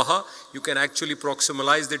patella baha, you can actually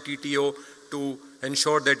proximalize the TTO to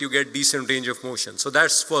ensure that you get decent range of motion. So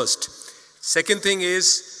that's first. Second thing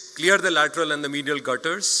is clear the lateral and the medial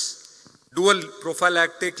gutters. Do a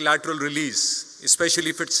prophylactic lateral release,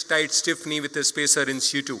 especially if it's tight stiff knee with a spacer in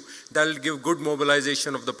situ. That will give good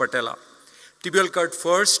mobilization of the patella. Tibial cut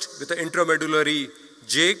first with an intramedullary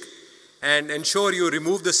jig, and ensure you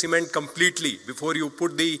remove the cement completely before you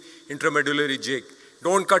put the intramedullary jig.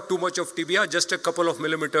 Don't cut too much of tibia, just a couple of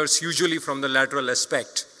millimeters, usually from the lateral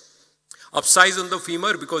aspect. Upsize on the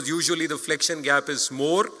femur, because usually the flexion gap is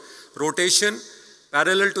more. Rotation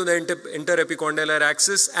parallel to the interepicondylar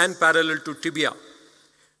axis and parallel to tibia.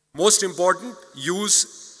 Most important,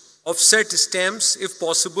 use offset stems if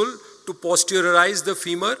possible to posteriorize the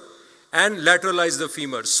femur and lateralize the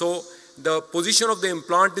femur. So the position of the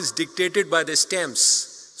implant is dictated by the stems.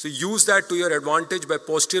 So use that to your advantage by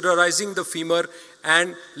posteriorizing the femur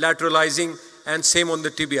and lateralizing, and same on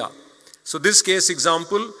the tibia. So this case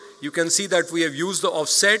example, you can see that we have used the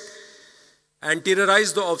offset,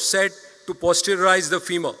 anteriorized the offset to posteriorize the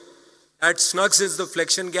femur. That snugs is the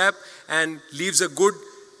flexion gap and leaves a good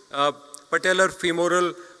patellar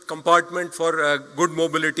femoral compartment for good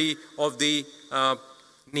mobility of the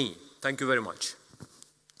knee. Thank you very much.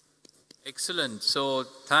 Excellent. So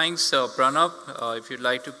thanks, Pranav. If you'd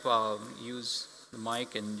like to use the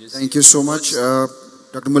mic and just... Thank you so much.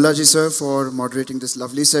 Dr. Mullaji sir for moderating this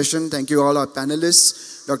lovely session. Thank you all our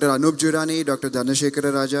panelists, Dr. Anoop Jhurani, Dr.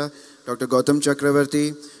 Dhanasekara Raja, Dr. Gautam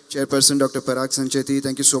Chakrabarty, Chairperson Dr. Parag Sancheti.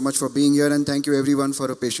 Thank you so much for being here, and thank you everyone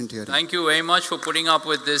for a patient hearing. Thank you very much for putting up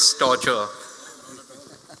with this torture.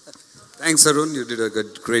 Thanks, Arun. You did a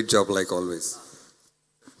great job like always.